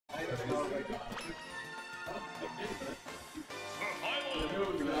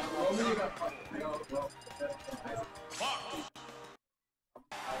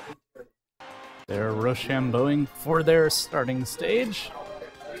They're Rochambeauing for their starting stage.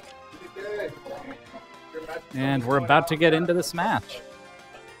 And we're about to get into this match.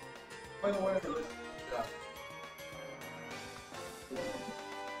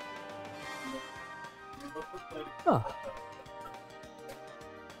 Oh.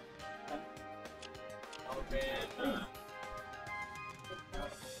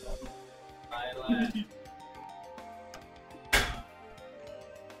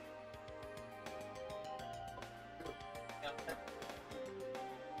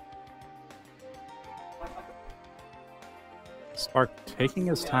 Spark taking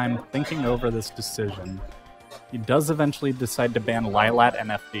his time thinking over this decision. He does eventually decide to ban Lilat and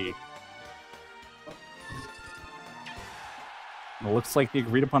FD. It looks like the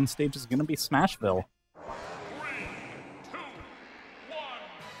agreed upon stage is going to be Smashville. 3, 2, 1,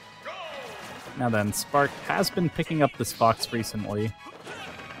 go! Now then, Spark has been picking up this Fox recently.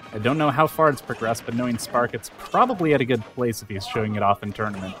 I don't know how far it's progressed, but knowing Spark, it's probably at a good place if he's showing it off in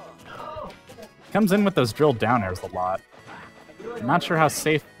tournament. Comes in with those drilled down airs a lot. I'm not sure how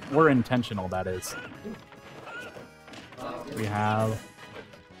safe or intentional that is. We have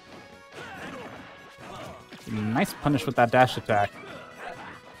nice punish with that dash attack.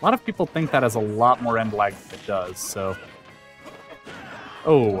 A lot of people think that has a lot more end lag than it does, so...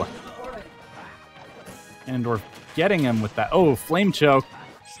 Oh. Ganondorf getting him with that. Oh, flame choke.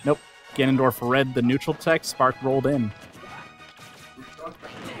 Nope. Ganondorf read the neutral tech. Spark rolled in.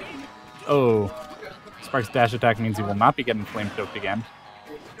 Oh. Spark's dash attack means he will not be getting flame choked again.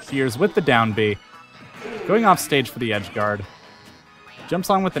 2Years with the down B. Going off stage for the edge guard. Jumps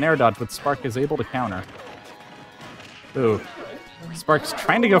on with an air dodge, but Spark is able to counter. Ooh. Spark's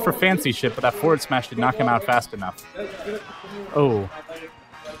trying to go for fancy shit, but that forward smash did not come out fast enough. Oh.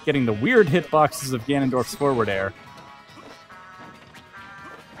 Getting the weird hitboxes of Ganondorf's forward air.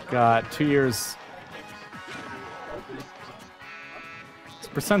 Got 2Years.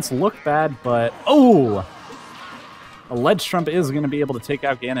 Percents look bad, but... Oh! A ledge trump is going to be able to take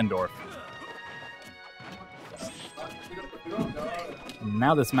out Ganondorf.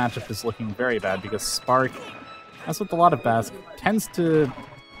 Now this matchup is looking very bad because Spark, as with a lot of BaSK, tends to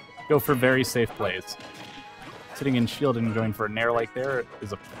go for very safe plays. Sitting in shield and going for a nair like there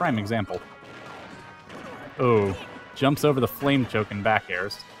is a prime example. Oh, jumps over the flame choke and back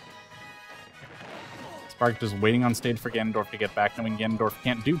airs. Spark just waiting on stage for Ganondorf to get back, knowing Ganondorf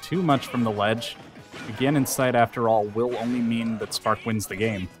can't do too much from the ledge. Again, inside, after all, will only mean that Spark wins the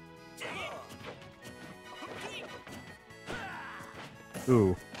game.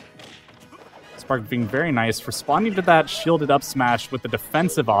 Ooh. Spark being very nice, responding to that shielded up smash with the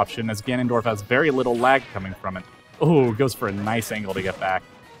defensive option, as Ganondorf has very little lag coming from it. Oh, goes for a nice angle to get back.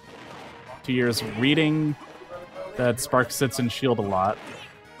 2Years reading that Spark sits in shield a lot.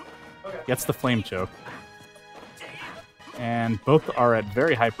 Gets the flame choke. And both are at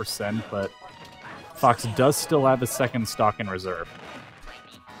very high percent, but Fox does still have his second stock in reserve.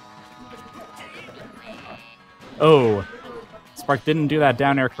 Oh, Spark didn't do that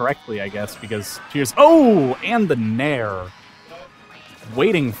down air correctly, I guess, because 2Years... Oh, and the nair.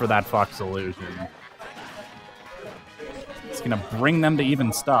 Waiting for that Fox illusion. It's going to bring them to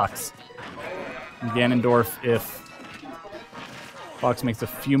even stocks. And Ganondorf, if Fox makes a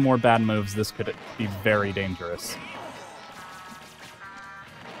few more bad moves, this could be very dangerous.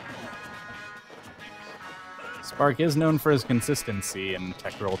 Spark is known for his consistency in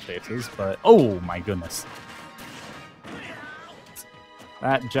tech roll chases, but... Oh my goodness.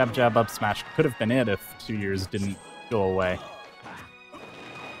 That jab up smash could have been it if 2Years didn't go away.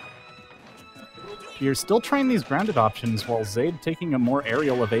 You're still trying these grounded options while Zayd taking a more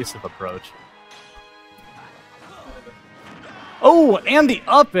aerial evasive approach. Oh, and the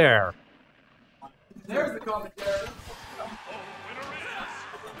up air! There's the commentary.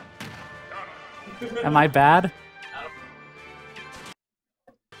 Am I bad?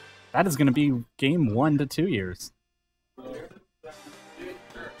 That is going to be game 1 to 2Years.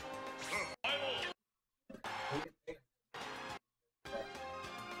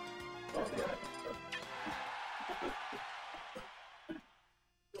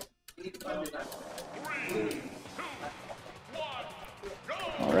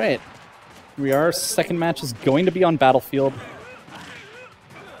 All right. Here we are. Second match is going to be on Battlefield.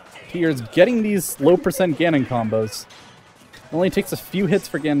 2Years getting these low percent Ganon combos. It only takes a few hits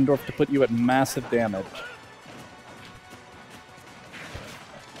for Ganondorf to put you at massive damage.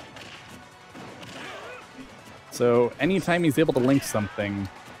 So anytime he's able to link something,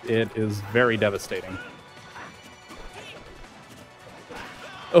 It is very devastating.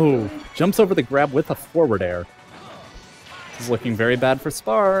 Oh, jumps over the grab with a forward air. This is looking very bad for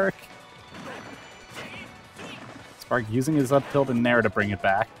Spark. Spark using his up tilt and nair to bring it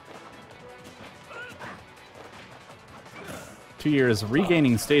back. 2Years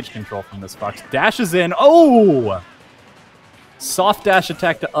regaining stage control from this Fox. Dashes in. Oh! Soft dash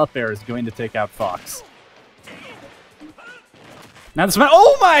attack to up air is going to take out Fox. Now this man.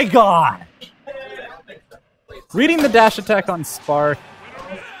 Oh my god! Reading the dash attack on Spark,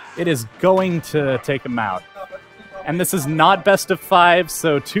 it is going to take him out. And this is not best of 5,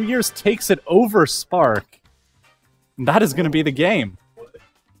 so 2Years takes it over Spark. And that is going to be the game.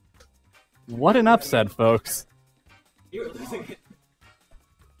 What an upset, folks.